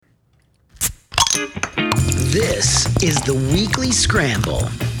This is the Weekly Scramble,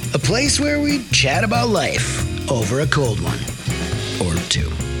 a place where we chat about life over a cold one or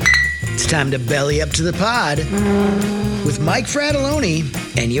two. It's time to belly up to the pod with Mike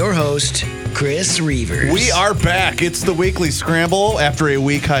Fratelloni and your host, Chris Reuvers. We are back. It's the Weekly Scramble after a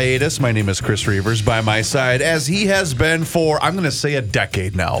week hiatus. My name is Chris Reuvers. By my side, as he has been for, I'm going to say a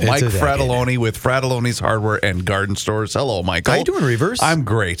decade now, Mike Fratelloni with Fratelloni's Hardware and Garden Stores. Hello, Michael. How you doing, Reuvers? I'm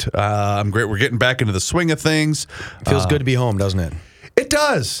great. We're getting back into the swing of things. Feels good to be home, doesn't it? It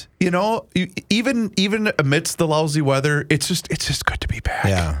does. You know, even amidst the lousy weather, it's just good to be back.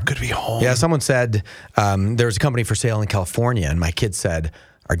 Yeah. Good to be home. Yeah, someone said there was a company for sale in California, and my kid said,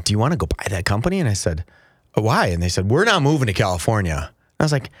 do you want to go buy that company? And I said, why? And they said, we're not moving to California. I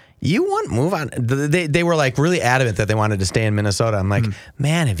was like, you want to move on? They were like really adamant that they wanted to stay in Minnesota. I'm like,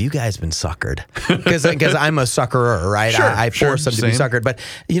 man, have you guys been suckered? Because I'm a suckerer, right? Sure, I force them to be suckered. But,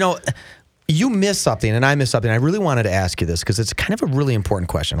 you know, you missed something, and I missed something. I really wanted to ask you this because it's kind of a really important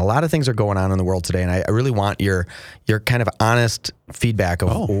question. A lot of things are going on in the world today, and I really want your kind of honest feedback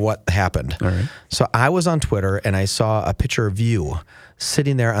of what happened. All right. So I was on Twitter, and I saw a picture of you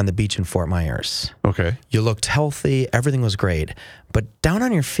sitting there on the beach in Fort Myers. Okay. You looked healthy. Everything was great. But down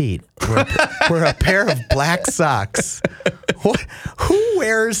on your feet were a pair of black socks. Who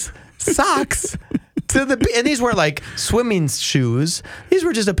wears socks to the beach? And these were like swimming shoes. These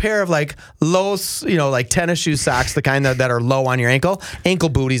were just a pair of like low, like tennis shoe socks, the kind that are low on your ankle. Ankle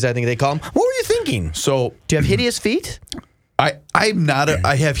booties, I think they call them. What were you thinking? So, do you have hideous feet? I'm not.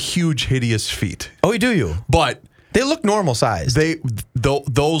 I have huge, hideous feet. Oh, do you? But they look normal sized.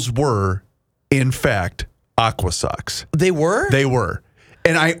 Those were, in fact, aqua socks. They were? They were.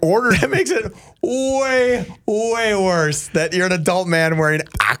 And I ordered... That makes it way, way worse that you're an adult man wearing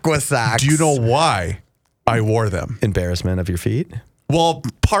aqua socks. Do you know why I wore them? Embarrassment of your feet? Well,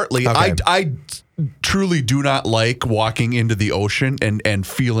 partly. Okay. I truly do not like walking into the ocean and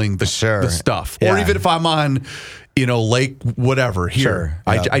feeling the stuff. Yeah. Or even if I'm on... lake, whatever, here.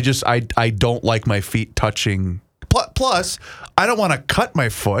 Sure. I don't like my feet touching. Plus, I don't want to cut my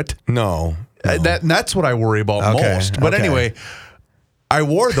foot. No. That's what I worry about most. But anyway, I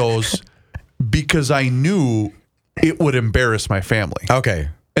wore those because I knew it would embarrass my family. Okay.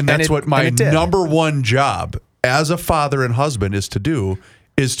 And that's what my number one job as a father and husband is to do.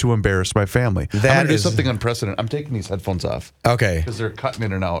 Is to embarrass my family. I'm going to do something unprecedented. I'm taking these headphones off. Okay. Because they're cutting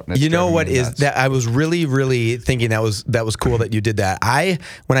in and out. And you know what is that? I was really, really thinking that was cool that you did that.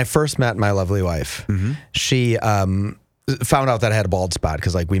 When I first met my lovely wife, she found out that I had a bald spot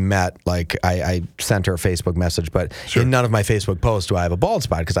because we met, I sent her a Facebook message, but in none of my Facebook posts do I have a bald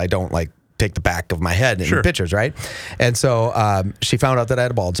spot because I don't take the back of my head in pictures, right? And so she found out that I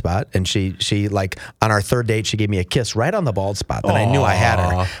had a bald spot, and she on our third date, she gave me a kiss right on the bald spot. Then I knew I had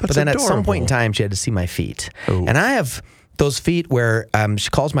her. But then at some point in time, she had to see my feet. Ooh. And I have those feet where she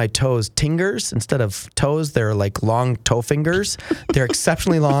calls my toes tingers instead of toes. They're like long toe fingers. They're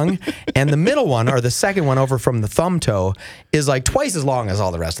exceptionally long. And the middle one, or the second one over from the thumb toe, is like twice as long as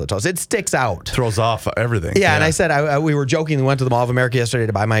all the rest of the toes. It sticks out. Throws off everything. Yeah, and I said, we were joking. We went to the Mall of America yesterday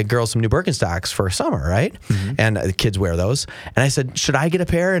to buy my girls some new Birkenstocks for summer, right? And the kids wear those. And I said, should I get a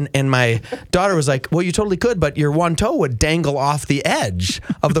pair? And my daughter was like, well, you totally could, but your one toe would dangle off the edge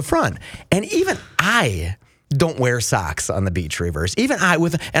of the front. And even I don't wear socks on the beach, Reuvers. Even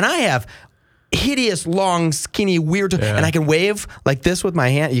I have hideous, long, skinny, weird, and I can wave like this with my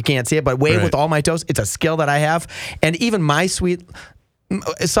hand. You can't see it, but wave with all my toes. It's a skill that I have. And even my sweet,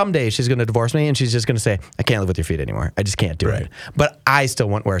 someday she's going to divorce me and she's just going to say, I can't live with your feet anymore. I just can't do it. But I still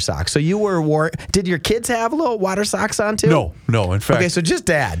won't wear socks. So did your kids have little water socks on too? No. In fact, okay, so just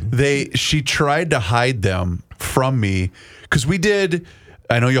dad. She tried to hide them from me because we did.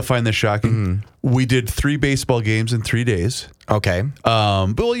 I know you'll find this shocking. We did 3 baseball games in 3 days. Okay.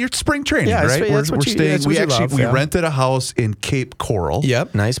 But you're spring training, right? We're staying. We rented a house in Cape Coral.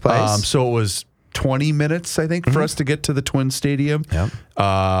 Yep, nice place. So it was 20 minutes, I think, for us to get to the Twin Stadium.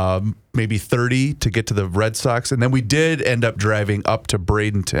 Yep. Maybe 30 to get to the Red Sox, and then we did end up driving up to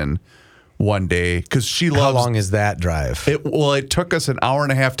Bradenton one day because she loves. How long is that drive? It took us an hour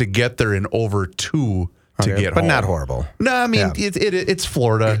and a half to get there and over 2. To get home. But not horrible. No, I mean, it's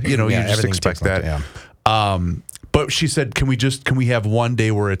Florida. You just expect that. But she said, can we have one day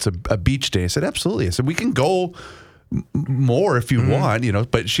where it's a beach day? I said, absolutely. I said, we can go more if you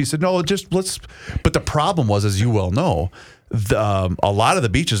want, But she said, no, just let's. But the problem was, as you well know, a lot of the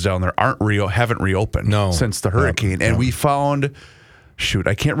beaches down there haven't reopened since the hurricane. And we found shoot,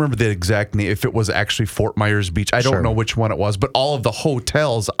 I can't remember the exact name, if it was actually Fort Myers Beach. I don't know which one it was, but all of the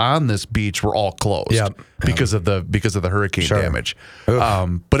hotels on this beach were all closed because of the hurricane damage.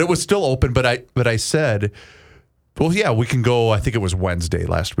 But it was still open. But I said, well, yeah, we can go. I think it was Wednesday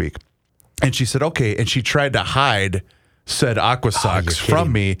last week. And she said, okay. And she tried to hide said aqua socks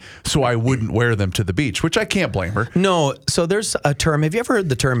from me so I wouldn't wear them to the beach, which I can't blame her. No. So there's a term. Have you ever heard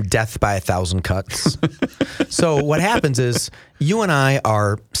the term death by 1,000 cuts? So what happens is you and I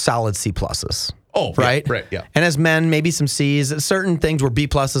are solid C pluses. Oh, right. Yeah, right. Yeah. And as men, maybe some C's, certain things we're B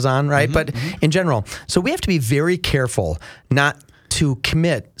pluses on, right? But in general, so we have to be very careful not to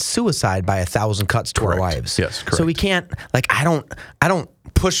commit suicide by 1,000 cuts to our wives. Yes, correct. So we can't, like, I don't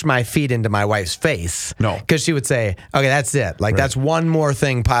push my feet into my wife's face. No. Because she would say, okay, that's it. Like, that's one more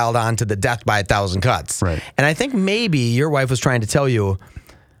thing piled on to the death by 1,000 cuts. Right. And I think maybe your wife was trying to tell you,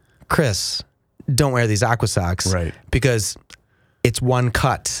 Chris, don't wear these aqua socks. Right. Because it's one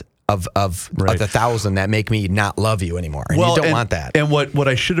cut of the 1,000 that make me not love you anymore. And you don't want that. And what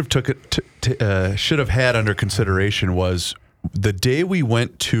I should have should have had under consideration was the day we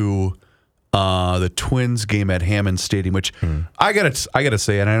went to the Twins game at Hammond Stadium, which I gotta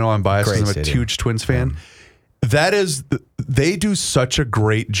say, and I know I'm biased because I'm a huge Twins fan. That is, they do such a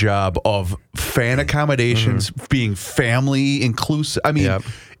great job of fan accommodations, being family inclusive. I mean,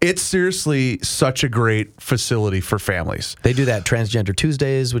 it's seriously such a great facility for families. They do that Transgender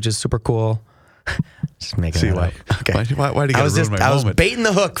Tuesdays, which is super cool. Just making it up. Okay. Why do you gotta ruin my moment? I was baiting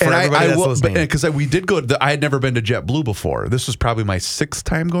the hook for everybody that's listening. Because we did go. I had never been to JetBlue before. This was probably my 6th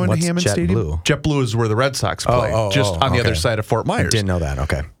time going to Hammond Stadium. JetBlue is where the Red Sox play, on the other side of Fort Myers. Didn't know that.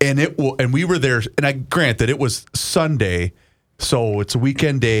 Okay. And we were there. And I grant that it was Sunday, so it's a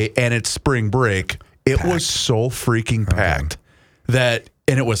weekend day, and it's spring break. It was so freaking packed that.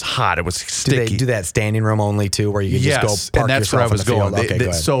 And it was hot. It was sticky. Do they do that standing room only too, where you can just go park and that's yourself where I was going. Okay, go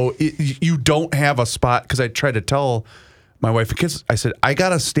ahead. So you don't have a spot, because I tried to tell my wife and kids, I said, I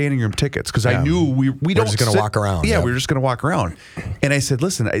got a standing room tickets because I knew we don't just going to walk around. Yeah, we were just going to walk around. And I said,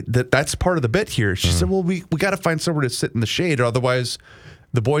 listen, that's part of the bit here. She said, well, we got to find somewhere to sit in the shade, or otherwise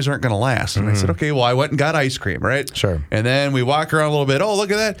the boys aren't going to last. And I said, okay, well, I went and got ice cream, right? Sure. And then we walk around a little bit. Oh, look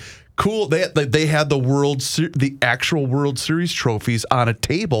at that. Cool. They had the actual World Series trophies on a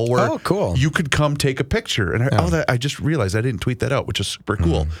table where you could come take a picture. And I just realized I didn't tweet that out, which is super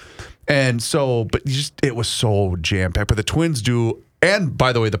cool. And so, but it was so jam packed. But the Twins do. And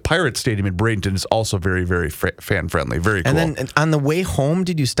by the way, the Pirates Stadium in Bradenton is also very, very fan friendly. Very cool. And then on the way home,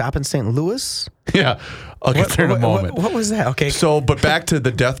 did you stop in St. Louis? Yeah. I'll get there in a moment. What was that? Okay. So, but back to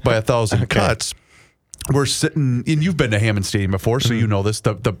the death by 1,000 cuts. We're sitting, and you've been to Hammond Stadium before, so you know this.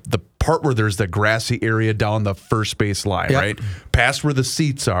 The part where there's the grassy area down the first base line, right? Past where the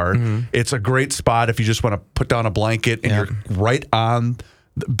seats are. It's a great spot if you just want to put down a blanket and you're right on,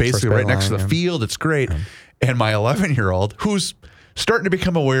 basically right next to the field. It's great. And my 11-year-old, who's starting to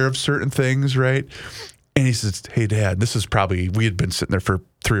become aware of certain things, right? And he says, hey, Dad, this is probably, we had been sitting there for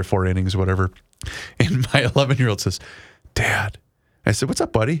 3 or 4 innings, whatever. And my 11-year-old says, Dad. I said, what's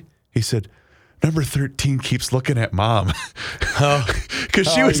up, buddy? He said, number 13 keeps looking at Mom. Because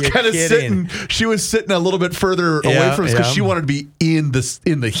she was kind of sitting. She was sitting a little bit further away from us because she wanted to be in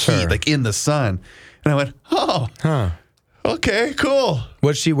the heat, like in the sun. And I went, okay, cool.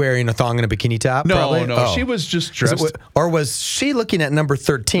 Was she wearing a thong and a bikini top? No, probably? no. She was just dressed. Or was she looking at number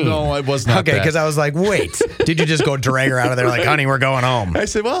 13? No, it was not. Okay, because I was like, wait, did you just go drag her out of there like, honey, we're going home? I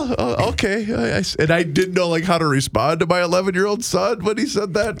said, well, okay. And I didn't know how to respond to my 11-year-old son when he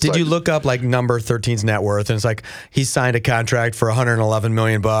said that. Did you look up like number 13's net worth? And it's like, he signed a contract for $111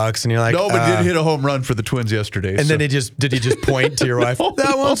 million. And you're like, no, but did hit a home run for the Twins yesterday. And then did he just point to your wife?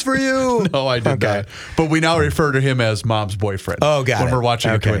 That one's for you. No, I did not. But we now refer to him as Mom's boyfriend. Oh, got it. When we're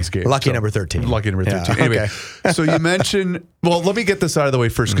watching a Twins game. Lucky number 13. Lucky number 13. Anyway, so you mentioned, well, let me get this out of the way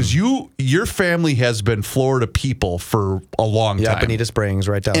first, because your family has been Florida people for a long time. Yeah, Bonita Springs,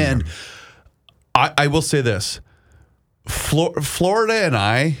 right down there. And I will say this, Florida and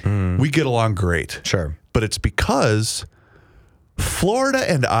I, we get along great. Sure. But it's because Florida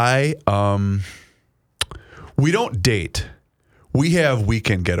and I, we don't date. We have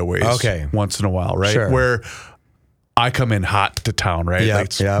weekend getaways once in a while, right? Sure. Where I come in hot to town,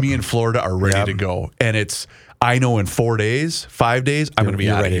 right? Me and Florida are ready to go. And I know in 4 days, 5 days, I'm going to be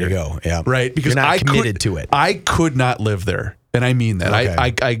out of here. Ready to go. Yeah. Right? Because you're not committed to it. I could not live there. And I mean that.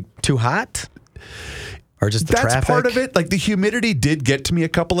 Okay. Too hot? Or just the traffic? That's part of it. Like the humidity did get to me a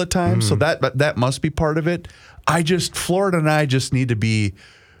couple of times. So that must be part of it. Florida and I just need to be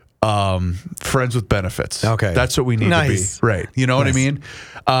friends with benefits. Okay. That's what we need to be. Right. You know what I mean?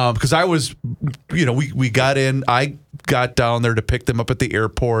 Because I was, we got in, I got down there to pick them up at the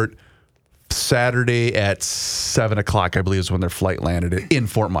airport Saturday at 7 o'clock, I believe is when their flight landed in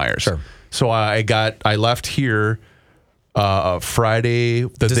Fort Myers. Sure. So I left here Friday.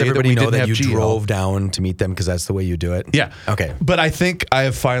 Does everybody know that you drove down to meet them because that's the way you do it? Yeah. Okay. But I think I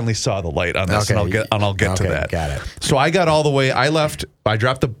have finally saw the light on this, and I'll get to that. Got it. So I got all the way. I left. I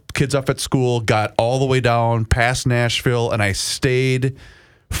dropped the kids off at school. Got all the way down past Nashville, and I stayed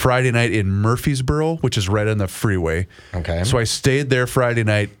Friday night in Murfreesboro, which is right on the freeway. Okay. So I stayed there Friday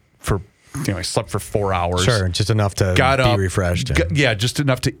night for. I slept for 4 hours. Sure, just enough to be refreshed. Just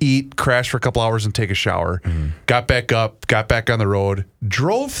enough to eat, crash for a couple hours, and take a shower. Got back up, got back on the road,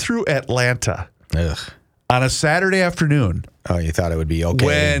 drove through Atlanta on a Saturday afternoon. Oh, you thought it would be okay.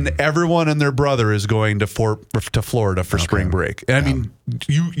 When everyone and their brother is going to Florida for spring break. And I mean,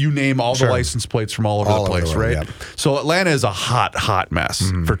 you name all the license plates from all over the place, right? Yep. So Atlanta is a hot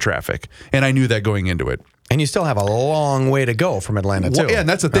mess for traffic. And I knew that going into it. And you still have a long way to go from Atlanta, too. Well, yeah, and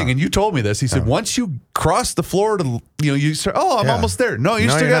that's the thing. And you told me this. He said, once you cross the Florida, you say, I'm almost there. No, you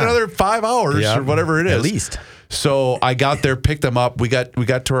still got another 5 hours or whatever it is. At least. So I got there, picked them up. We got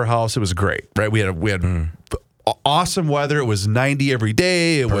to her house. It was great, right? We had awesome weather. It was 90 every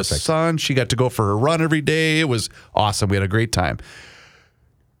day. It was sun. She got to go for her run every day. It was awesome. We had a great time.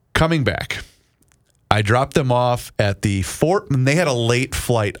 Coming back, I dropped them off at the fort, and they had a late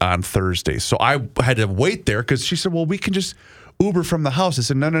flight on Thursday. So I had to wait there because she said, well, we can just Uber from the house. I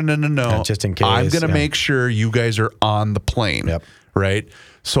said, no. Just in case. I'm going to make sure you guys are on the plane. Yep. Right?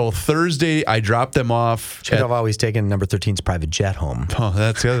 So Thursday, I dropped them off. Should have always taken number 13's private jet home. Oh,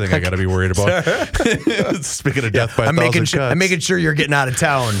 that's the other thing I got to be worried about. Speaking of death by a thousand cuts. I'm making sure you're getting out of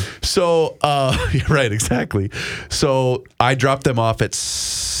town. So, right, exactly. So I dropped them off at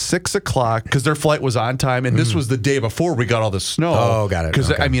 6 o'clock because their flight was on time, and this was the day before we got all the snow. Oh, got it.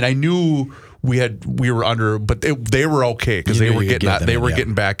 Because I mean, I knew we were under, but they were okay because they were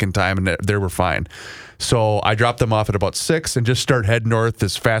getting back in time, and they were fine. So I dropped them off at about 6 and just start heading north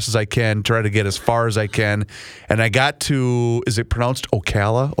as fast as I can, try to get as far as I can. And I got to, is it pronounced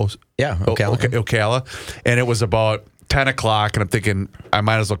Ocala? Ocala. Ocala. And it was about 10 o'clock, and I'm thinking I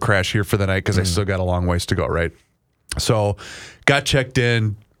might as well crash here for the night because I still got a long ways to go, right? So got checked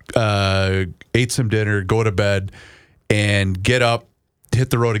in, ate some dinner, go to bed, and get up, hit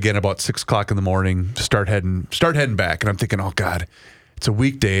the road again about 6 o'clock in the morning, start heading back. And I'm thinking, oh, God, it's a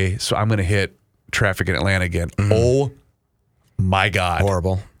weekday, so I'm going to hit traffic in Atlanta again. Oh my God.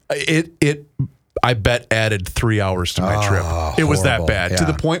 Horrible. I bet added 3 hours to my trip. It was that bad to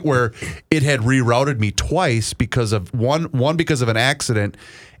the point where it had rerouted me twice because of one because of an accident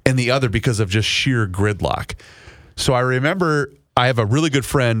and the other because of just sheer gridlock. So I remember I have a really good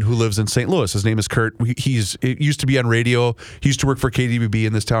friend who lives in St. Louis. His name is Kurt. He used to be on radio. He used to work for KDBB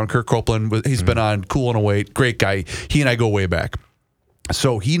in this town. Kurt Copeland. He's been on Cool and Away. Great guy. He and I go way back.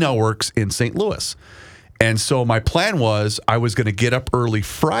 So he now works in St. Louis. And so my plan was I was going to get up early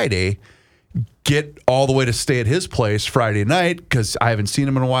Friday, get all the way to stay at his place Friday night because I haven't seen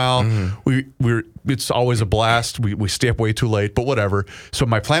him in a while. It's always a blast. We stay up way too late, but whatever. So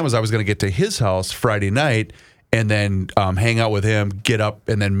my plan was I was going to get to his house Friday night and then hang out with him, get up,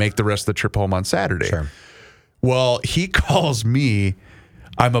 and then make the rest of the trip home on Saturday. Sure. Well, he calls me.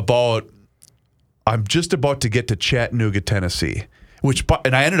 I'm just about to get to Chattanooga, Tennessee.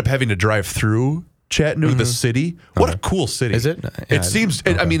 And I ended up having to drive through Chattanooga, the city. What a cool city. Is it? Yeah, it seems,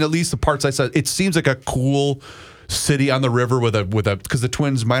 I mean, at least the parts I saw, it seems like a cool city on the river because the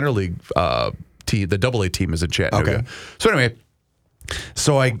Twins minor league team, the AA team is in Chattanooga. Okay. So anyway,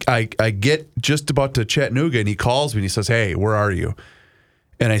 so I get just about to Chattanooga and he calls me and he says, hey, where are you?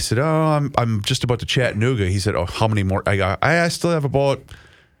 And I said, I'm just about to Chattanooga. He said, how many more? I still have about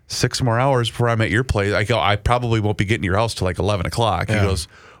 6 more hours before I'm at your place. I go, I probably won't be getting to your house till like 11 o'clock. He goes,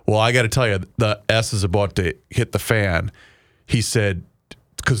 well, I got to tell you, the S is about to hit the fan. He said,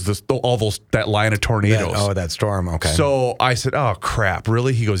 because that line of tornadoes. That storm. Okay. So I said, oh, crap.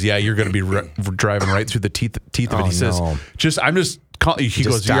 Really? He goes, yeah, you're going to be driving right through the teeth of it. He says, he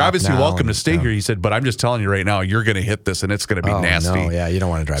goes, you're obviously welcome to stay here. He said, but I'm just telling you right now, you're going to hit this and it's going to be nasty. No, yeah, you don't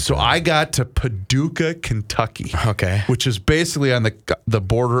want to drive. So I got to Paducah, Kentucky. Okay. Which is basically on the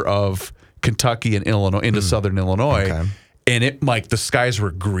border of Kentucky and Illinois, into southern Illinois. Okay. And the skies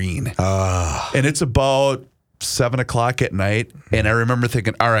were green. And it's about 7 o'clock at night. And I remember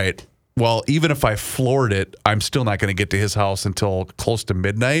thinking, all right, well, even if I floored it, I'm still not going to get to his house until close to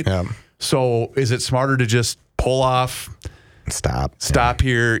midnight. Yeah. So is it smarter to just pull off, stop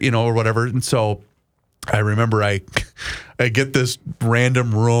here, or whatever? And so I remember I get this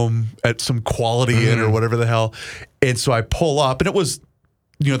random room at some Quality Inn or whatever the hell. And so I pull up, and it was,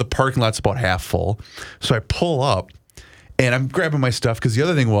 the parking lot's about half full. So I pull up, and I'm grabbing my stuff because the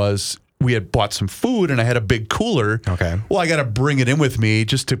other thing was we had bought some food, and I had a big cooler. Okay. Well, I got to bring it in with me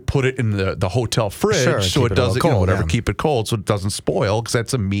just to put it in the hotel fridge so it doesn't, cold, keep it cold so it doesn't spoil because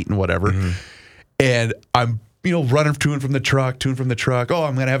that's some meat and whatever. And I'm, running to and from the truck. Oh,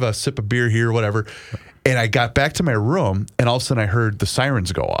 I'm going to have a sip of beer here, whatever. And I got back to my room, and all of a sudden I heard the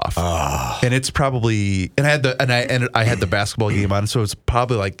sirens go off. And it's probably, and I had the basketball game on, so it's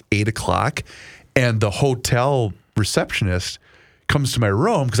probably like 8:00. And the hotel receptionist comes to my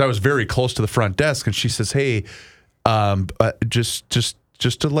room because I was very close to the front desk, and she says, "Hey, just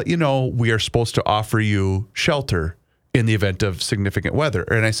to let you know, we are supposed to offer you shelter in the event of significant weather."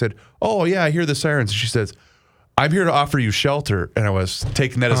 And I said, "Oh yeah, I hear the sirens." And she says, "I'm here to offer you shelter." And I was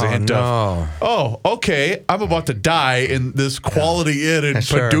taking that as a hint of, oh, okay, I'm about to die in this Quality Inn in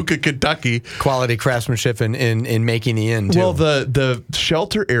Paducah, Kentucky. Quality craftsmanship in making the inn, too. Well, the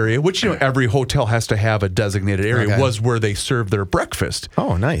shelter area, which, every hotel has to have a designated area, was where they serve their breakfast.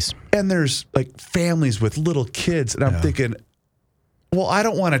 Oh, nice. And there's like families with little kids. And I'm thinking, well, I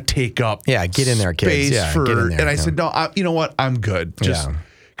don't want to take up get in there, kids. Space Get in there, and I said, no, you know what? I'm good.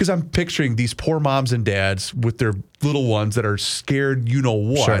 Because I'm picturing these poor moms and dads with their little ones that are scared,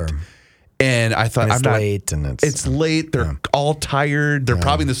 what. Sure. And I thought, it's late. It's late. They're all tired. They're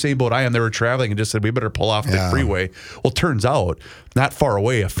probably in the same boat I am. They were traveling and just said, we better pull off the freeway. Well, turns out, not far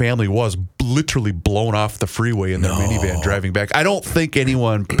away, a family was literally blown off the freeway in their minivan driving back. I don't think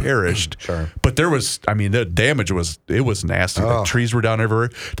anyone perished. But there was, the damage was nasty. The trees were down everywhere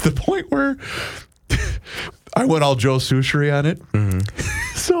to the point where I went all Joe Souchery on it.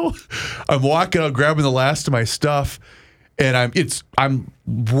 So I'm walking out, grabbing the last of my stuff, and I'm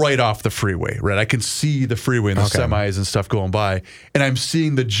right off the freeway, right? I can see the freeway and the semis and stuff going by, and I'm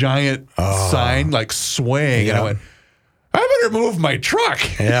seeing the giant sign like swaying, and I went, I better move my truck.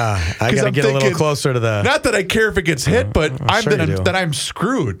 Yeah, I got to get a little closer to the... Not that I care if it gets hit, but I'm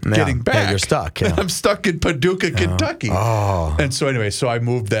screwed getting back. Yeah, you're stuck. Yeah. I'm stuck in Paducah, Kentucky. And so anyway, I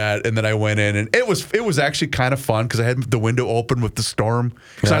moved that, and then I went in, and it was actually kind of fun because I had the window open with the storm.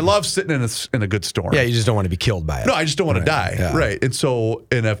 Because I love sitting in a good storm. Yeah, you just don't want to be killed by it. No, I just don't want to die. Yeah. Right. And so,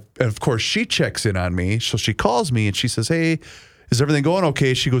 and of course, she checks in on me. So she calls me, and she says, hey, is everything going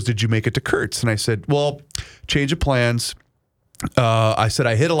okay? She goes, did you make it to Kurt's? And I said, well, change of plans. I said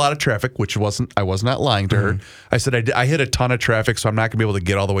I hit a lot of traffic, I was not lying to her. I said I hit a ton of traffic, so I'm not going to be able to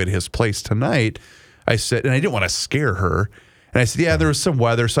get all the way to his place tonight. I said, and I didn't want to scare her. And I said, yeah, there was some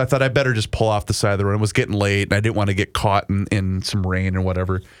weather, so I thought I better just pull off the side of the road. It was getting late, and I didn't want to get caught in some rain or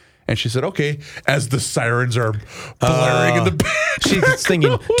whatever. And she said, okay, as the sirens are blaring in the back. She's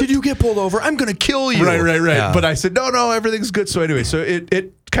thinking, did you get pulled over? I'm going to kill you. Right. Yeah. But I said, no, everything's good. So anyway,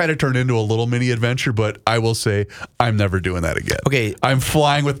 it kind of turned into a little mini adventure, but I will say I'm never doing that again. Okay. I'm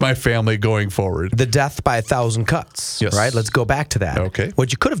flying with my family going forward. The death by 1,000 cuts, right? Let's go back to that. Okay.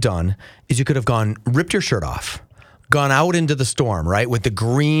 What you could have done is you could have ripped your shirt off, gone out into the storm, right, with the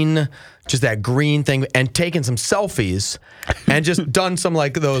green, just that green thing, and taken some selfies and just done some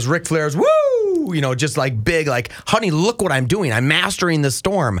like those Ric Flairs, woo, just like big, like, honey, look what I'm doing. I'm mastering the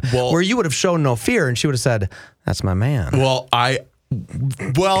storm. Well, where you would have shown no fear, and she would have said, that's my man. Well,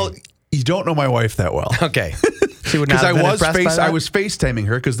 you don't know my wife that well. Okay. She would not have been impressed by that? I was FaceTiming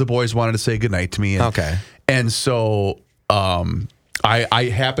her because the boys wanted to say goodnight to me. And so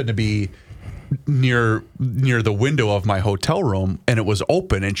I happened to be near the window of my hotel room, and it was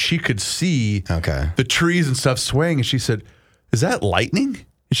open, and she could see the trees and stuff swaying, and she said, is that lightning?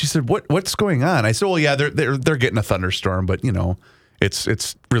 And she said, what's going on? I said, well, yeah, they're getting a thunderstorm, but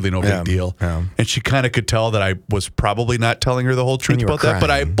it's really no big deal. Yeah. And she kind of could tell that I was probably not telling her the whole truth about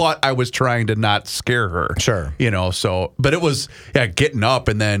that, but I was trying to not scare her. Sure. But it was getting up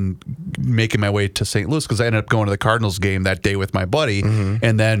and then making my way to St. Louis because I ended up going to the Cardinals game that day with my buddy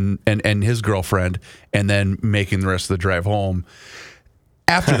and then and his girlfriend, and then making the rest of the drive home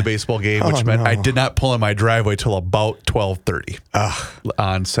after the baseball game, which meant I did not pull in my driveway till about 12:30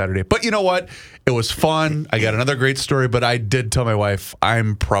 on Saturday. But you know what? It was fun. I got another great story, but I did tell my wife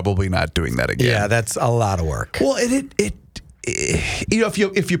I'm probably not doing that again. Yeah, that's a lot of work. Well,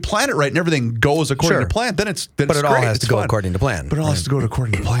 if you plan it right and everything goes according to plan, then it's but it great. all has to go according to plan. But it all has to go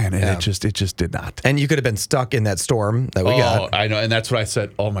according to plan, and it just did not. And you could have been stuck in that storm that we got. I know, and that's what I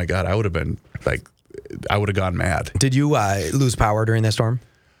said. Oh my God, I would have been like, I would have gone mad. Did you lose power during that storm?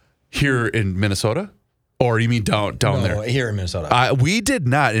 Here in Minnesota? Or you mean down there? Here in Minnesota. We did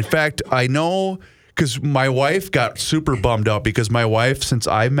not. In fact, I know because my wife got super bummed out because my wife, since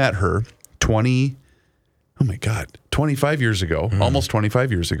I met her 20 oh my God, 25 years ago, almost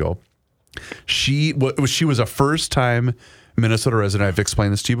 25 years ago, she was a first-time Minnesota resident. I've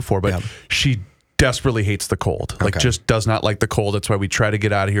explained this to you before, but she desperately hates the cold. Like, just does not like the cold. That's why we try to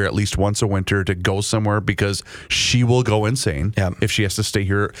get out of here at least once a winter to go somewhere, because she will go insane if she has to stay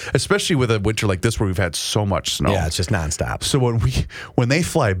here, especially with a winter like this where we've had so much snow. Yeah, it's just nonstop. So when they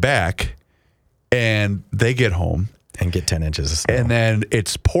fly back and they get home and get 10 inches of snow, and then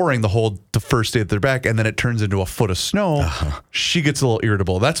it's pouring the first day that they're back, and then it turns into a foot of snow, she gets a little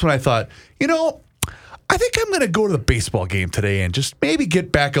irritable. That's when I thought, I think I'm going to go to the baseball game today and just maybe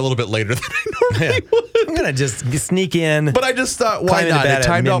get back a little bit later than I normally would. I'm going to just sneak in. But I just thought, why not? It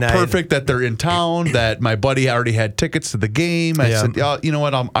timed out perfect that they're in town, that my buddy already had tickets to the game. I said, you know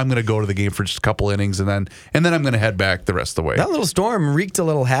what? I'm going to go to the game for just a couple innings, and then I'm going to head back the rest of the way. That little storm wreaked a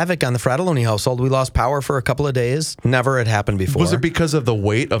little havoc on the Fratelloni household. We lost power for a couple of days. Never had happened before. Was it because of the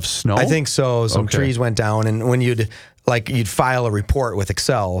weight of snow? I think so. Some trees went down, and when you'd file a report with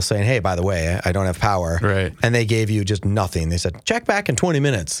Excel saying, hey, by the way, I don't have power. Right. And they gave you just nothing. They said, check back in 20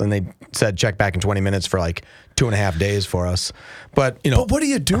 minutes. And they said, check back in 20 minutes for like 2.5 days for us. But, But what do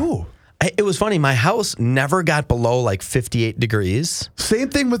you do? It was funny. My house never got below like 58 degrees. Same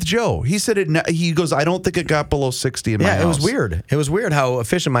thing with Joe. He said he goes, I don't think it got below 60 in my house. Yeah, it was weird. It was weird how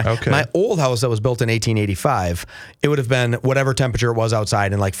efficient my old house that was built in 1885, it would have been whatever temperature it was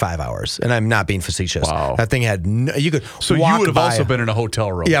outside in like 5 hours. And I'm not being facetious. Wow. That thing had, you could So you would have also been in a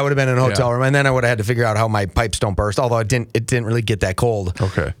hotel room. Yeah, I would have been in a hotel room. And then I would have had to figure out how my pipes don't burst, although it didn't really get that cold.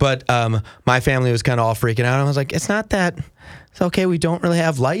 Okay. But my family was kind of all freaking out. I was like, it's not that... It's okay. We don't really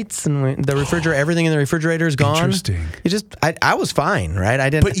have lights, and the refrigerator, everything in the refrigerator is gone. Interesting. I was fine, right? I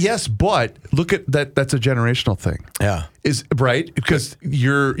didn't. But look at that. That's a generational thing. Yeah. Is right because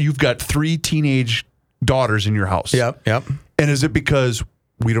you've got 3 teenage daughters in your house. Yep. And is it because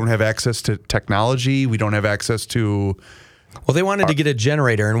we don't have access to technology? We don't have access to. Well, they wanted to get a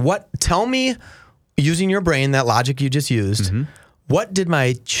generator, and tell me, using your brain, that logic you just used, what did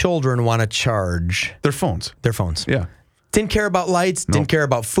my children want to charge? Their phones. Their phones. Yeah. Didn't care about lights, didn't care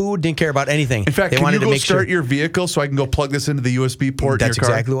about food, didn't care about anything. In fact, they can you go start sure your vehicle so I can go plug this into the USB port That's in your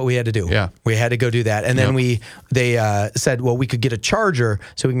car? exactly what we had to do. Yeah. We had to go do that. And then they said, well, we could get a charger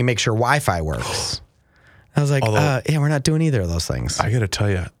so we can make sure Wi-Fi works. I was like, we're not doing either of those things. I got to tell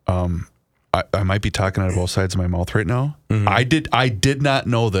you, I might be talking out of both sides of my mouth right now. I did not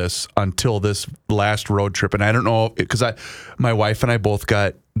know this until this last road trip, and I don't know because my wife and I both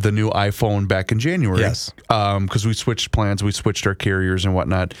got the new iPhone back in January. Yes, because we switched plans, we switched our carriers and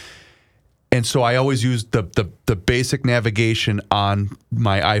whatnot, and so I always use the basic navigation on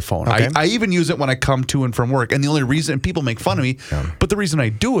my iPhone. Okay. I even use it when I come to and from work, and the only reason people make fun of me, but the reason I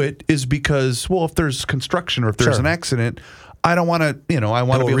do it is because if there's construction or if there's an accident. I don't want to, I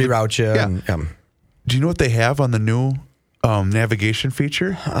want to be reroute you. Yeah. And, Do you know what they have on the new navigation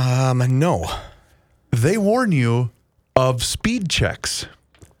feature? No. They warn you of speed checks.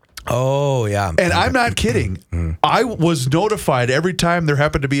 Oh, yeah. And I'm not kidding. I was notified every time there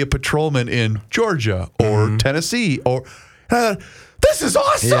happened to be a patrolman in Georgia or Tennessee or this is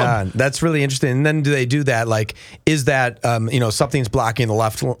awesome. Yeah, that's really interesting. And then do they do that? Like, is that, something's blocking the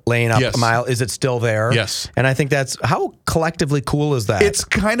left lane up a mile? Is it still there? Yes. And I think how collectively cool is that? It's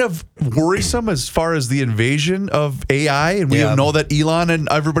kind of worrisome as far as the invasion of AI. And we know that Elon and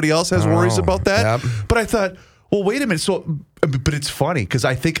everybody else has worries about that. Yep. But I thought, well, wait a minute. But it's funny because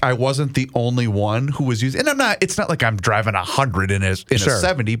I think I wasn't the only one who was using, and it's not like I'm driving 100 in a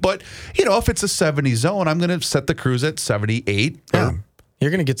 70, but if it's a 70 zone, I'm going to set the cruise at 78 or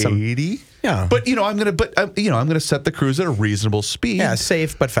you're going to get some 80. Yeah. But I'm going to set the cruise at a reasonable speed. Yeah,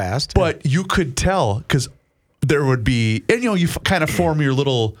 safe but fast. But you could tell because there would be, and you kind of form your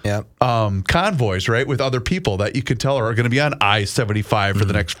little convoys, right, with other people that you could tell are going to be on I-75 for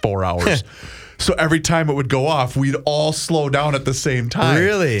the next 4 hours. So every time it would go off, we'd all slow down at the same time.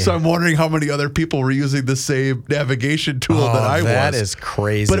 Really? So I'm wondering how many other people were using the same navigation tool that I was. That is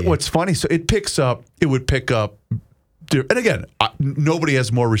crazy. But what's funny, so it would pick up. And again, nobody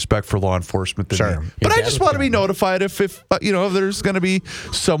has more respect for law enforcement than me. But I just want to be notified if there's going to be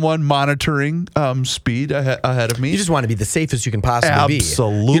someone monitoring speed ahead of me. You just want to be the safest you can possibly be.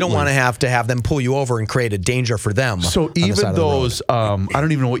 Absolutely. You don't want to have them pull you over and create a danger for them. So even those, I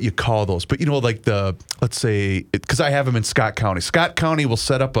don't even know what you call those, but like let's say, because I have them in Scott County. Scott County will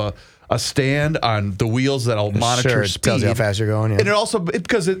set up a stand on the wheels that'll monitor speed. Tells you how fast you're going. Yeah. And it also,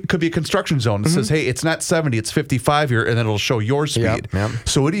 because it could be a construction zone. It says, hey, it's not 70, it's 55 here, and then it'll show your speed. Yep.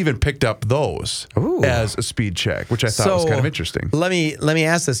 So it even picked up those as a speed check, which I thought was kind of interesting. Let me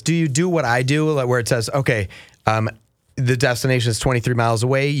ask this. Do you do what I do, where it says, okay, the destination is 23 miles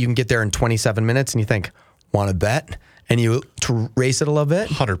away, you can get there in 27 minutes, and you think, want to bet and you to race it a little bit?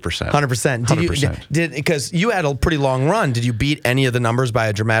 100%. 100%. Because you had a pretty long run. Did you beat any of the numbers by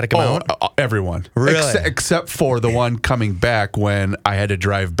a dramatic amount? Everyone. Really? Except for the one coming back when I had to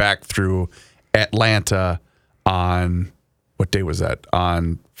drive back through Atlanta on, what day was that?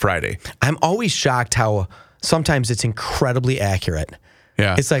 On Friday. I'm always shocked how sometimes it's incredibly accurate.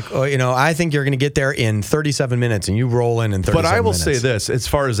 Yeah. It's like, I think you're going to get there in 37 minutes and you roll in 37 minutes. But I will say this, as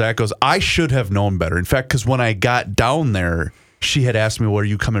far as that goes, I should have known better. In fact, because when I got down there, she had asked me, well, are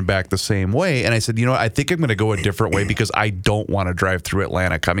you coming back the same way? And I said, I think I'm going to go a different way because I don't want to drive through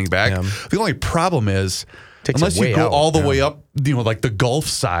Atlanta coming back. Yeah. The only problem is, unless you go all the way up, like the Gulf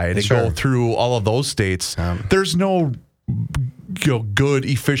side and go through all of those states, there's no good,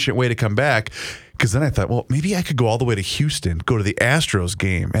 efficient way to come back. Because then I thought, well, maybe I could go all the way to Houston, go to the Astros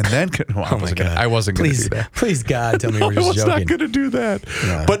game, and then I wasn't going to do that. Please, God, tell me we're just joking. I was not going to do that.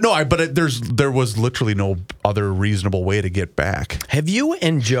 Yeah. But no, there was literally no other reasonable way to get back. Have you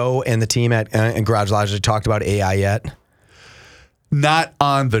and Joe and the team at Garage Logic talked about AI yet? Not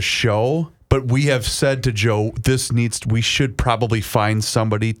on the show, but we have said to Joe, we should probably find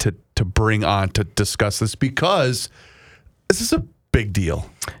somebody to bring on to discuss this because this is a big deal.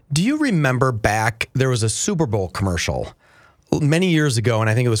 Do you remember there was a Super Bowl commercial many years ago, and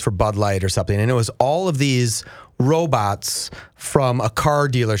I think it was for Bud Light or something, and it was all of these robots from a car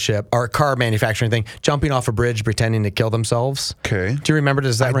dealership or a car manufacturing thing jumping off a bridge pretending to kill themselves. Okay. Do you remember?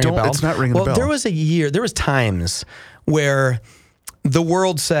 Does that ring a bell? It's not ringing a bell. There was times where the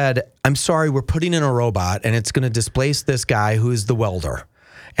world said, I'm sorry, we're putting in a robot and it's going to displace this guy who's the welder.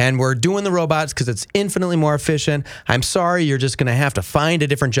 And we're doing the robots because it's infinitely more efficient. I'm sorry, you're just going to have to find a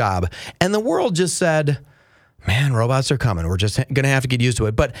different job. And the world just said, man, robots are coming. We're just going to have to get used to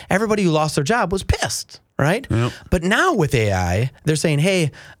it. But everybody who lost their job was pissed, right? Yep. But now with AI, they're saying,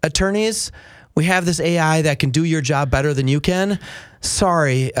 hey, attorneys, we have this AI that can do your job better than you can.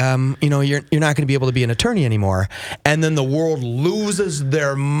 Sorry, you're not going to be able to be an attorney anymore. And then the world loses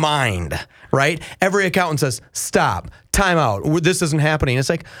their mind, right? Every accountant says, stop, time out, this isn't happening. It's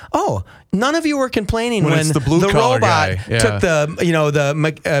like, oh, none of you were complaining when the robot took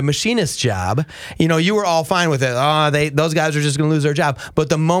the machinist job. You were all fine with it. Those guys are just going to lose their job. But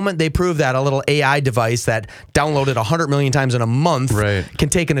the moment they prove that a little AI device that downloaded 100 million times in a month can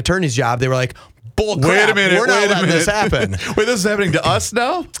take an attorney's job, they were like, bull crap. Wait a minute. We're not letting this happen. Wait, this is happening to us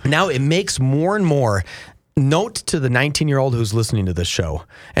now? Now it makes more and more. Note to the 19-year-old who's listening to this show.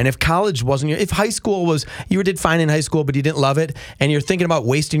 And if college wasn't if high school was, you did fine in high school, but you didn't love it, and you're thinking about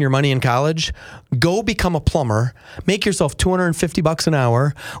wasting your money in college, go become a plumber, make yourself $250 an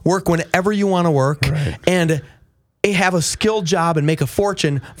hour, work whenever you want to work, and have a skilled job and make a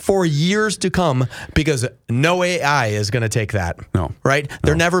fortune for years to come because no AI is going to take that. No. Right? No.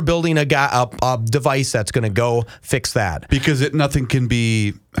 They're never building a device that's going to go fix that. Because nothing can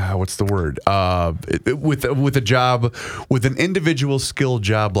be, what's the word? With a job, with an individual skilled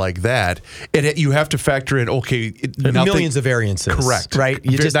job like that, you have to factor in, millions of variances. Correct. Right?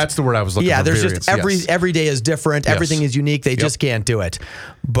 That's the word I was looking for. Yeah, there's just every day is different. Yes. Everything is unique. They just can't do it.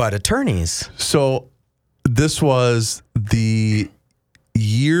 But attorneys. So this was the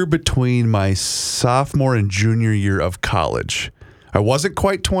year between my sophomore and junior year of college. I wasn't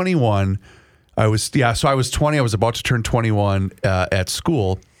quite 21. I was 20. I was about to turn 21 at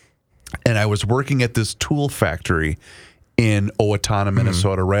school, and I was working at this tool factory in Owatonna,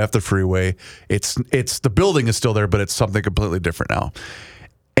 Minnesota, right off the freeway. It's the building is still there, but it's something completely different now.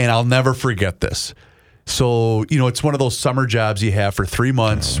 And I'll never forget this. So, it's one of those summer jobs you have for 3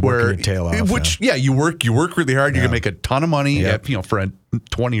 months you work really hard. You're going to make a ton of money for a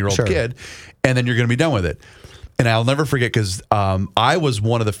 20-year-old kid, and then you're going to be done with it. And I'll never forget because I was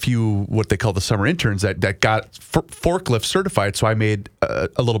one of the few, what they call the summer interns that got forklift certified. So I made a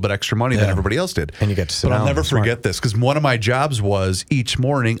little bit extra money than everybody else did. And you get to sit down. But I'll never forget this because one of my jobs was each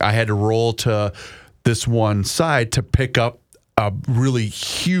morning I had to roll to this one side to pick up a really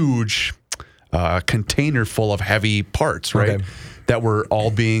huge container full of heavy parts, right? Okay. That were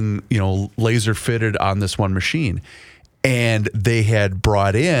all being, laser fitted on this one machine. And they had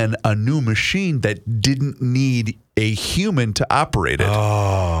brought in a new machine that didn't need a human to operate it.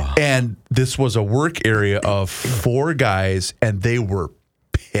 Oh. And this was a work area of 4 guys, and they were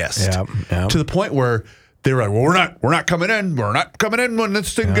pissed to the point where they were like, well, we're not coming in. We're not coming in when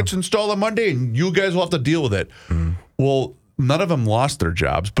this thing gets installed on Monday, and you guys will have to deal with it. Mm. Well, none of them lost their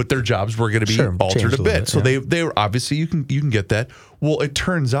jobs, but their jobs were going to be altered a bit. So they were obviously you can get that. Well, it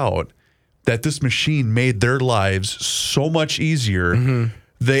turns out that this machine made their lives so much easier. Mm-hmm.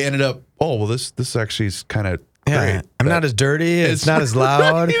 They ended up, this actually is kind of great. I'm not as dirty. It's not as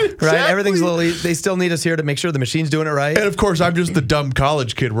loud, exactly. right? Everything's a little. They still need us here to make sure the machine's doing it right. And of course, I'm just the dumb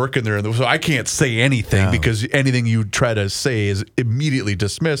college kid working there, so I can't say anything because anything you try to say is immediately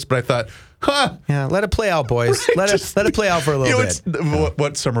dismissed. But I thought, yeah, let it play out, boys. Right, let it play out for a little bit.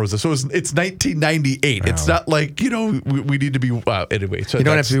 What summer was this? So it's 1998. It's not like we need to be anyway. So you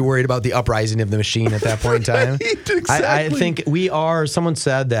don't have to be worried about the uprising of the machine at that point in time. Right, exactly. I think we are. Someone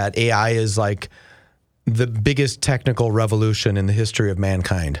said that AI is like the biggest technical revolution in the history of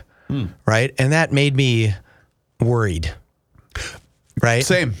mankind, right? And that made me worried, right?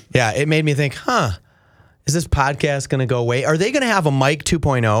 Same. Yeah, it made me think, is this podcast going to go away? Are they going to have a Mike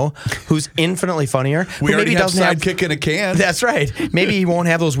 2.0 who's infinitely funnier? We already have Sidekick in a can. That's right. Maybe he won't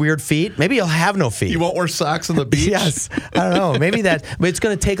have those weird feet. Maybe he'll have no feet. He won't wear socks on the beach. Yes. I don't know. Maybe that, but it's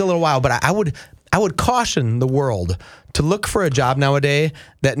going to take a little while. But I would caution the world to look for a job nowadays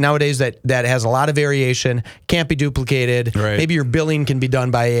that has a lot of variation, can't be duplicated. Right. Maybe your billing can be done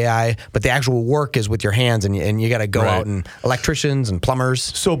by AI, but the actual work is with your hands, and you got to go out and electricians and plumbers.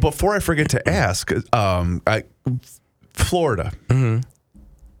 So before I forget to ask, Florida. Mm-hmm.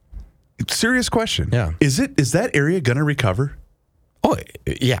 Serious question. Yeah. Is that area going to recover? Oh,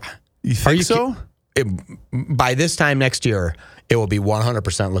 yeah. You think so? By this time next year, it will be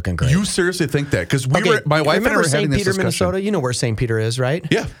 100% looking great. You seriously think that? Because my wife and I were having this discussion. Minnesota? You know where St. Peter is, right?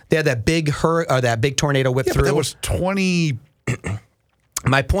 Yeah. They had that big tornado whip through. But that was 20.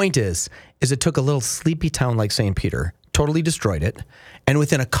 My point is it took a little sleepy town like St. Peter, totally destroyed it, and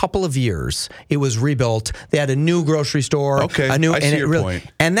within a couple of years, it was rebuilt. They had a new grocery store. Okay, I see your point.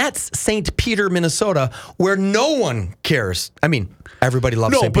 And that's St. Peter, Minnesota, where no one cares. I mean, everybody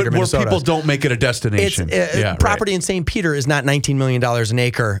loves St. Peter, Minnesota. Where people don't make it a destination. Property in St. Peter is not $19 million an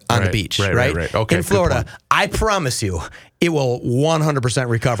acre on the beach, right? Okay, in Florida, I promise you, it will 100%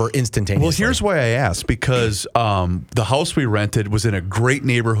 recover instantaneously. Well, here's why I asked, because the house we rented was in a great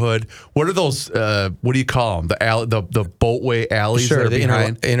neighborhood. What are those? What do you call them? The boatway alleys that are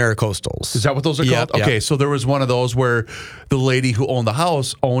behind? Intercoastals. Is that what those are called? Okay, so there was one of those where the lady who owned the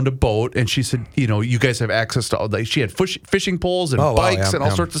house owned a boat, and she said, you guys have access to all. She had fishing poles and bikes and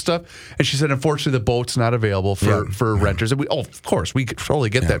all sorts of stuff. And she said, unfortunately, the boat's not available for renters. And of course, we could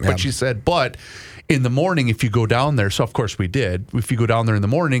totally get that. But she said, but in the morning, if you go down there, so of course we did. If you go down there in the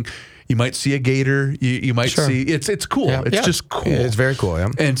morning, you might see a gator. You might see it's cool. Yeah. It's just cool. It's very cool. Yeah.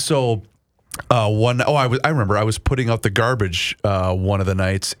 And so I remember I was putting out the garbage one of the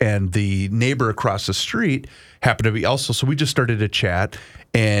nights, and the neighbor across the street happened to be also. So we just started to chat,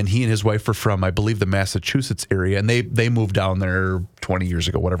 and he and his wife were from, I believe, the Massachusetts area, and they moved down there 20 years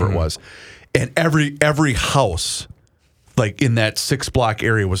ago, whatever it was. And every house, like in that 6-block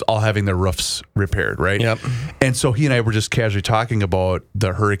area, was all having their roofs repaired, right? Yep. And so he and I were just casually talking about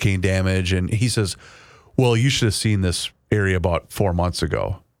the hurricane damage, and he says, well, you should have seen this area about 4 months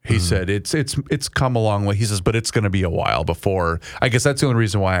ago. He said it's come a long way. He says, but it's going to be a while before. I guess that's the only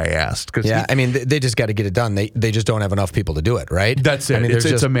reason why I asked. I mean, they just got to get it done. They just don't have enough people to do it, right? That's it. I mean,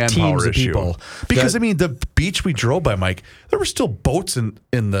 it's a manpower issue. People because I mean, the beach we drove by, Mike, there were still boats on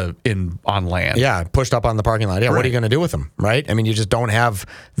land. Yeah, pushed up on the parking lot. Yeah, what are you going to do with them, right? I mean, you just don't have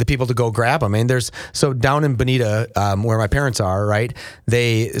the people to go grab them. I mean, so down in Bonita, where my parents are, right?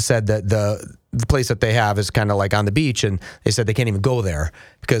 They said that the place that they have is kind of like on the beach, and they said they can't even go there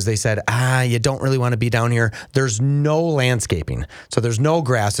because they said, you don't really want to be down here. There's no landscaping. So there's no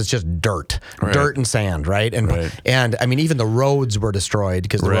grass. It's just dirt and sand, right? And I mean, even the roads were destroyed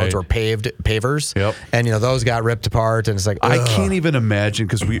because the roads were pavers. Yep. And, those got ripped apart, and it's like, ugh. I can't even imagine,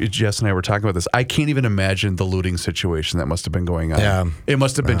 because Jess and I were talking about this, I can't even imagine the looting situation that must have been going on. Yeah. It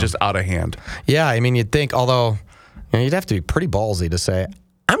must have been just out of hand. Yeah, I mean, you'd think, although you'd have to be pretty ballsy to say,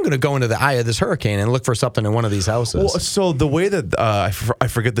 I'm going to go into the eye of this hurricane and look for something in one of these houses. Well, so the way that I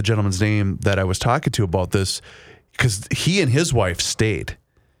forget the gentleman's name that I was talking to about this, because he and his wife stayed.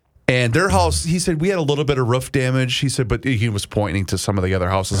 And their house, he said, we had a little bit of roof damage. He said, but he was pointing to some of the other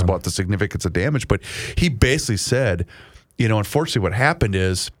houses about the significance of damage. But he basically said, unfortunately what happened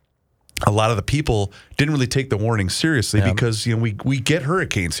is a lot of the people didn't really take the warning seriously because we get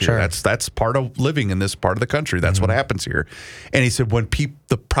hurricanes here. Sure. That's part of living in this part of the country. That's what happens here. And he said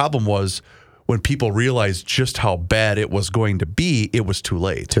the problem was when people realized just how bad it was going to be, it was too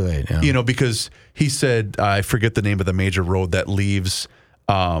late. Too late, yeah. Because he said, I forget the name of the major road that leaves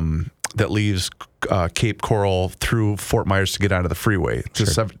Cape Coral through Fort Myers to get onto the freeway to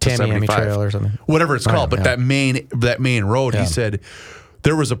 75 Trail or something, whatever it's called. But that main road, he said,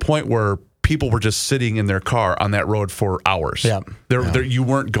 there was a point where people were just sitting in their car on that road for hours. Yeah. You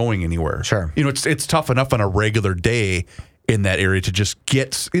weren't going anywhere. Sure. It's tough enough on a regular day in that area to just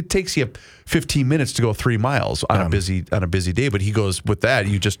get. It takes you 15 minutes to go 3 miles on a busy day, but he goes with that.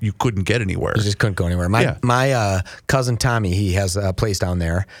 You couldn't get anywhere. You just couldn't go anywhere. My cousin Tommy, he has a place down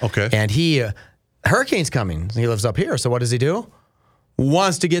there. Okay, and hurricane's coming. He lives up here, so what does he do?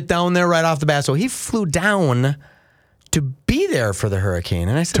 Wants to get down there right off the bat, so he flew down to be there for the hurricane.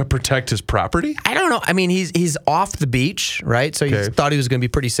 And I said, to protect his property? I don't know. I mean, he's off the beach, right? So he thought he was going to be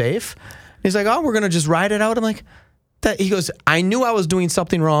pretty safe. He's like, oh, we're going to just ride it out. I'm like, he goes, I knew I was doing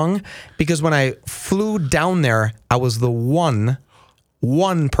something wrong because when I flew down there, I was the one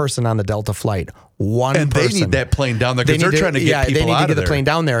person on the Delta flight. And they need that plane down there because they're trying to get people out of there. They need to get the plane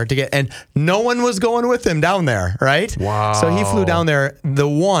down there and no one was going with him down there, right? Wow. So he flew down there, the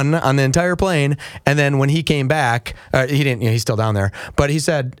one on the entire plane, and then when he came back, he didn't. He's still down there, but he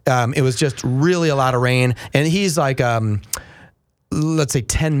said it was just really a lot of rain, and he's like, let's say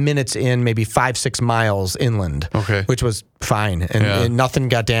 10 minutes in, maybe 5-6 miles inland, which was fine, and nothing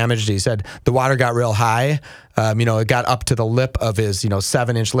got damaged. He said the water got real high. It got up to the lip of his,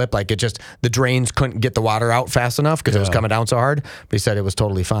 7-inch lip. Like the drains couldn't get the water out fast enough because it was coming down so hard. But he said it was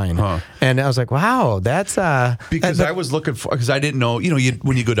totally fine. And I was like, wow, that's because I was looking for, because I didn't know,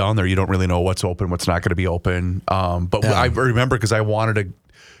 when you go down there, you don't really know what's open, what's not going to be open. I remember because I wanted to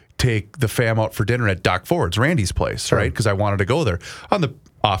take the fam out for dinner at Doc Ford's, Randy's place, right? Because I wanted to go there on the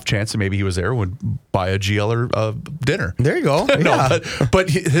off chance that maybe he was there, would buy a GL or dinner. There you go. But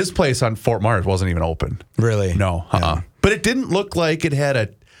his place on Fort Myers wasn't even open. Really? No. But it didn't look like it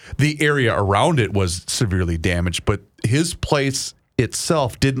had the area around it was severely damaged, but his place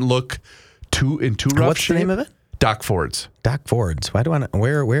itself didn't look too rough shape. What's the name of it? Doc Ford's. Doc Ford's. Why do I know?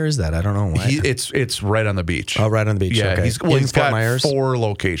 Where is that? I don't know why. It's right on the beach. Oh, right on the beach. Yeah, okay. He's got Myers? 4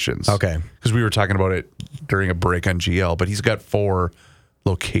 locations. Okay. Because we were talking about it during a break on GL, but he's got 4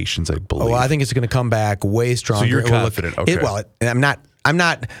 locations, I believe. Well, I think it's going to come back way stronger. So you're confident?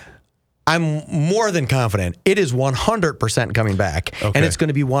 I'm more than confident. It is 100% coming back, and it's going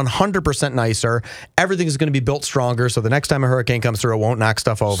to be 100% nicer. Everything is going to be built stronger, so the next time a hurricane comes through, it won't knock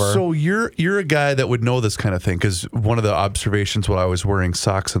stuff over. So you're a guy that would know this kind of thing, because one of the observations while I was wearing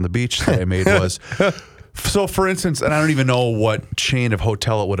socks on the beach that I made was, so for instance, and I don't even know what chain of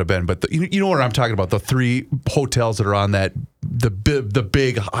hotel it would have been, but you know what I'm talking about, the 3 hotels that are on the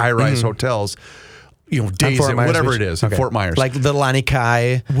big high-rise hotels. Days, whatever it is, in Fort Myers. Like the Lani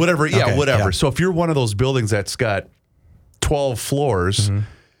Kai. Whatever, whatever. Yeah. So if you're one of those buildings that's got 12 floors,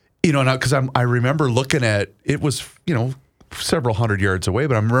 because I remember looking at, it was, several hundred yards away,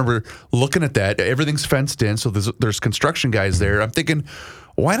 but I remember looking at that. Everything's fenced in, so there's construction guys there. I'm thinking,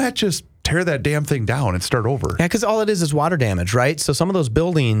 why not just tear that damn thing down and start over? Yeah, because all it is water damage, right? So some of those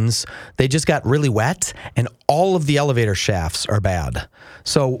buildings, they just got really wet, and all of the elevator shafts are bad.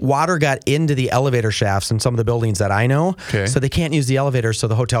 So water got into the elevator shafts in some of the buildings that I know, so they can't use the elevators, so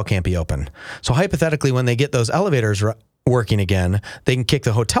the hotel can't be open. So hypothetically, when they get those elevators working again, they can kick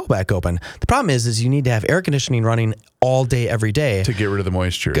the hotel back open. The problem is you need to have air conditioning running all day, every day. To get rid of the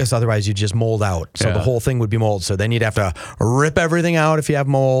moisture. Because otherwise you just mold out. So the whole thing would be mold. So then you'd have to rip everything out if you have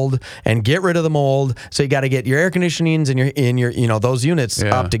mold and get rid of the mold. So you got to get your air conditionings and your those units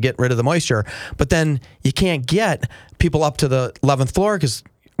up to get rid of the moisture. But then you can't get people up to the 11th floor because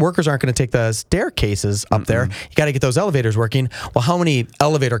workers aren't going to take the staircases up there. You got to get those elevators working. Well, how many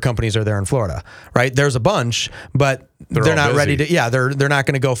elevator companies are there in Florida? Right? There's a bunch, but they're not ready to. Yeah, they're not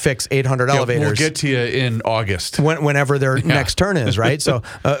going to go fix 800 elevators. We'll get to you in August whenever their next turn is. Right. So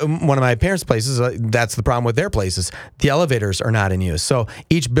one of my parents' places, that's the problem with their places. The elevators are not in use. So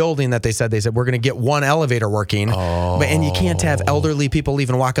each building that they said we're going to get one elevator working, and you can't have elderly people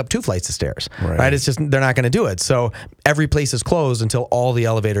even walk up 2 flights of stairs. Right? It's just they're not going to do it. So every place is closed until all the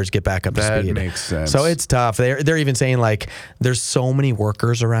elevators get back up to speed. That makes sense. So it's tough. They're even saying there's so many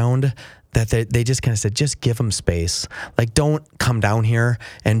workers around that they just kind of said, just give them space. Like, don't come down here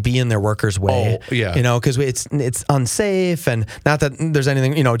and be in their workers' way. Oh, yeah. Because it's unsafe, and not that there's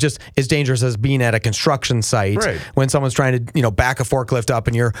anything, just as dangerous as being at a construction site when someone's trying to, back a forklift up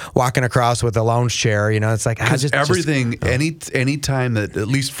and you're walking across with a lounge chair. It's like any time that, at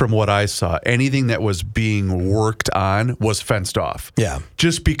least from what I saw, anything that was being worked on was fenced off. Yeah.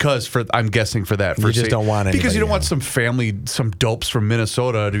 Just because I'm guessing for that. You just don't want anybody, because you don't want some dopes from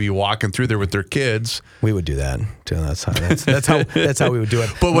Minnesota to be walking through there with their kids. We would do that too. That's how we would do it.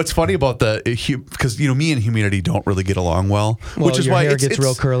 But what's funny about because me and humidity don't really get along well, which is your why hair gets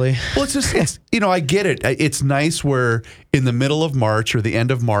real curly. Well, it's I get it. It's nice where in the middle of March or the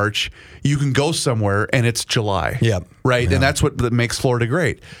end of March, you can go somewhere and it's July. Yep. Right. Yeah. And that's what makes Florida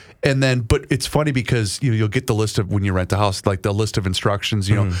great. And then, but it's funny because you'll get the list of when you rent a house, like the list of instructions.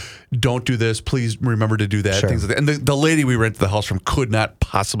 Don't do this. Please remember to do that. Sure. Things like that. And the lady we rented the house from could not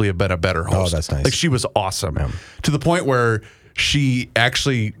possibly have been a better host. Oh, that's nice. Like she was awesome to the point where she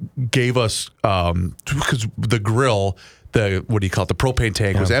actually gave us because the grill. The propane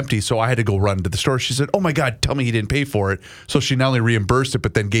tank was empty, so I had to go run to the store. She said, "Oh my God, tell me he didn't pay for it." So she not only reimbursed it,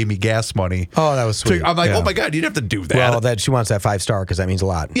 but then gave me gas money. Oh, that was sweet. I'm like, "Oh my God, you didn't have to do that." Well, that she wants that 5-star because that means a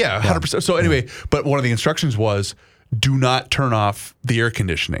lot. Yeah, 100%. So anyway, but one of the instructions was, do not turn off the air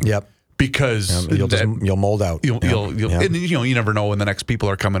conditioning. Yep. Because you'll mold out. And you never know when the next people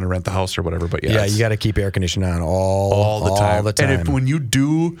are coming to rent the house or whatever. But you got to keep air conditioning on all the time. And when you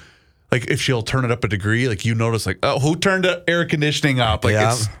do. Like if she'll turn it up a degree, like you notice, like, oh, who turned the air conditioning up?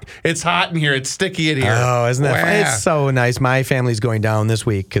 Like it's hot in here, it's sticky in here. Oh, isn't that fun? It's so nice. My family's going down this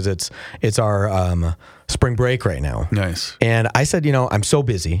week because it's our spring break right now. Nice. And I said, I'm so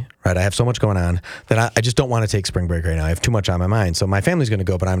busy, right? I have so much going on that I just don't want to take spring break right now. I have too much on my mind. So my family's going to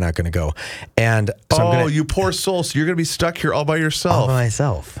go, but I'm not going to go. And so you poor soul. So you're going to be stuck here all by yourself. All by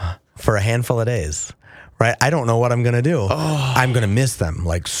myself for a handful of days. Right, I don't know what I'm gonna do. I'm gonna miss them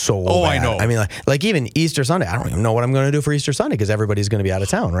like so bad. I know. I mean, like even Easter Sunday. I don't even know what I'm gonna do for Easter Sunday because everybody's gonna be out of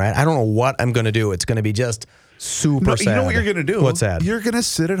town. Right? I don't know what I'm gonna do. It's gonna be just super sad. You know what you're gonna do? What's that? You're gonna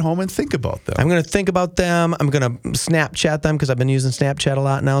sit at home and think about them. I'm gonna think about them. I'm gonna Snapchat them because I've been using Snapchat a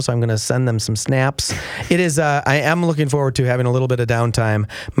lot now. So I'm gonna send them some snaps. It is. I am looking forward to having a little bit of downtime.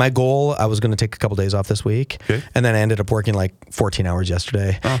 My goal, I was gonna take a couple days off this week, and then I ended up working like 14 hours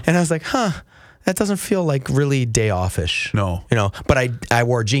yesterday, and I was like, that doesn't feel like really day off-ish. No. But I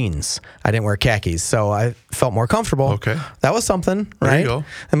wore jeans. I didn't wear khakis, so I felt more comfortable. Okay. That was something, right? There you go.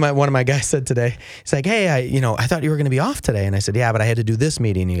 And one of my guys said today, he's like, "Hey, I thought you were going to be off today." And I said, "Yeah, but I had to do this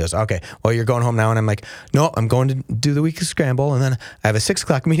meeting." And he goes, "Okay, well, you're going home now." And I'm like, "No, I'm going to do the weekly scramble, and then I have a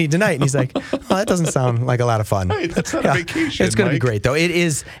 6:00 meeting tonight." And he's like, "Oh, that doesn't sound like a lot of fun." Hey, that's not a vacation, It's going to be Mike. great, though. It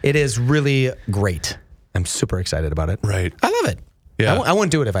is really great. I'm super excited about it. Right. I love it. Yeah. I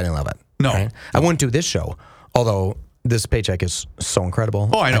wouldn't do it if I didn't love it. No. Right? I wouldn't do this show, although this paycheck is so incredible.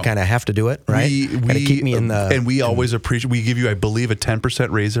 Oh, I know. I kind of have to do it, right? Got to keep me in the. And we always appreciate. We give you, I believe, a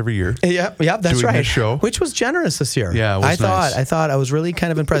 10% raise every year. Yeah, that's doing right. This show, which was generous this year. Yeah, it was nice. I thought I was really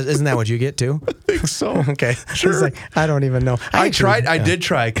kind of impressed. Isn't that what you get too? I think so. Okay, Sure. I don't even know. I did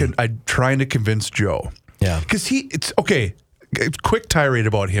try. I'm trying to convince Joe. Yeah, because it's okay. Quick tirade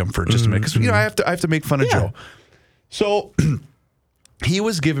about him for just a minute, because I have to make fun of Joe. So he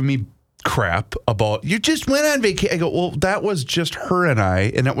was giving me crap about, you just went on vacation. I go, well, that was just her and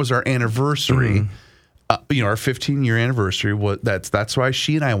I, and that was our anniversary. Our 15-year anniversary. That's why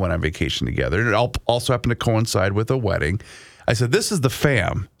she and I went on vacation together. And it also happened to coincide with a wedding. I said, this is the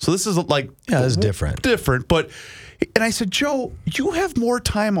fam. So this is like, it's different. And I said, Joe, you have more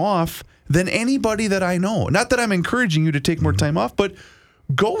time off than anybody that I know. Not that I'm encouraging you to take more time off, but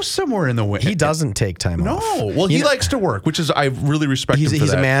go somewhere in the winter. He doesn't take time off. No. Well, he likes to work, which is, I really respect him for that.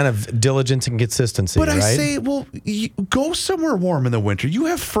 He's a man of diligence and consistency, But right? I say, well, go somewhere warm in the winter. You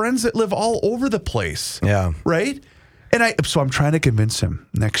have friends that live all over the place. Yeah. Right? So I'm trying to convince him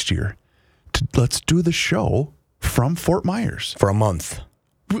next year let's do the show from Fort Myers. For a month.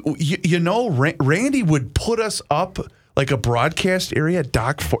 Randy would put us up like a broadcast area at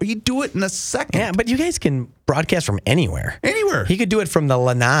Dock 4. He'd do it in a second. Yeah, but you guys can broadcast from anywhere. Anywhere. He could do it from the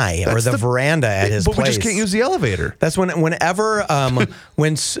lanai or the veranda at his place. But we just can't use the elevator. That's when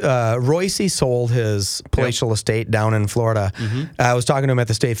Royce sold his palatial estate down in Florida, I was talking to him at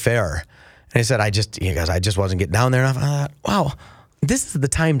the state fair. And he said, I just wasn't getting down there enough. And I thought, wow, this is the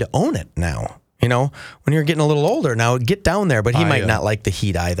time to own it now. When you're getting a little older now, get down there. But he might not like the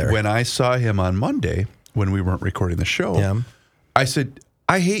heat either. When I saw him on Monday, when we weren't recording the show, I said,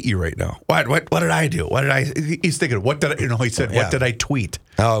 I hate you right now. What did I do? He's thinking, what did I, he said, what did I tweet?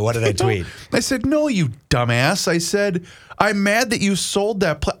 Oh, what did I tweet? I said, no, you dumbass. I said, I'm mad that you sold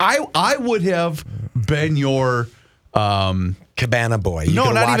that place. I would have been your... cabana boy.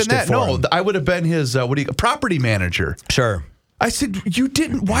 No, not even that. No, I would have been his, property manager. Sure. I said, you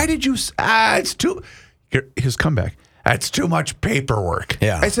didn't, why did you, it's too, his comeback, that's too much paperwork.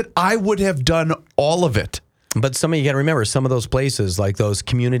 Yeah. I said, I would have done all of it. But you got to remember, some of those places, like those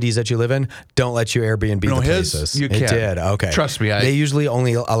communities that you live in, don't let you Airbnb the places. You can. It did. Okay. Trust me. They usually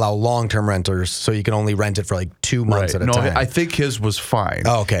only allow long-term renters, so you can only rent it for like 2 months at a time. I think his was fine.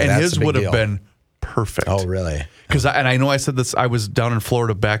 Oh, okay. And that's his a big would have deal. been perfect. Oh, really? Because I know I said this, I was down in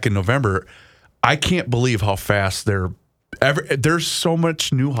Florida back in November. I can't believe how fast their There's so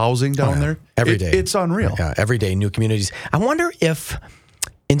much new housing down there. Every day. It's unreal. Yeah, every day, new communities. I wonder if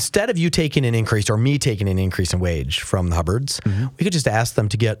instead of you taking an increase or me taking an increase in wage from the Hubbards, we could just ask them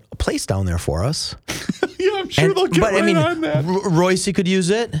to get a place down there for us. Yeah, I'm sure they'll get on that. Royce could use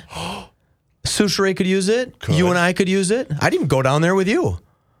it. Sushere could use it. You and I could use it. I'd even go down there with you.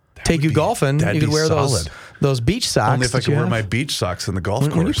 Take you golfing. You could wear those beach socks. Only if I could wear my beach socks in the golf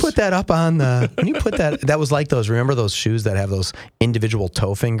course. When you put that up on the, that was like those. Remember those shoes that have those individual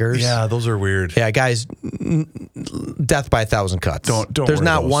toe fingers? Yeah, those are weird. Yeah, guys, death by 1,000 cuts. Don't. There's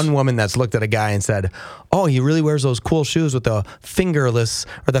not one woman that's looked at a guy and said, "Oh, he really wears those cool shoes with the fingerless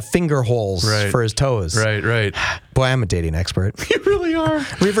or the finger holes for his toes." Right. Boy, I'm a dating expert. You really are.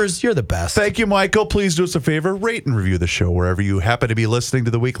 Reuvers, you're the best. Thank you, Michael. Please do us a favor, rate and review the show wherever you happen to be listening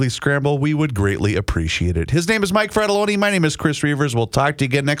to the Weekly Scramble. We would greatly appreciate it. His name is Mike Fratelloni. My name is Chris Reuvers. We'll talk to you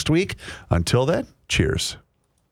again next week. Until then, cheers.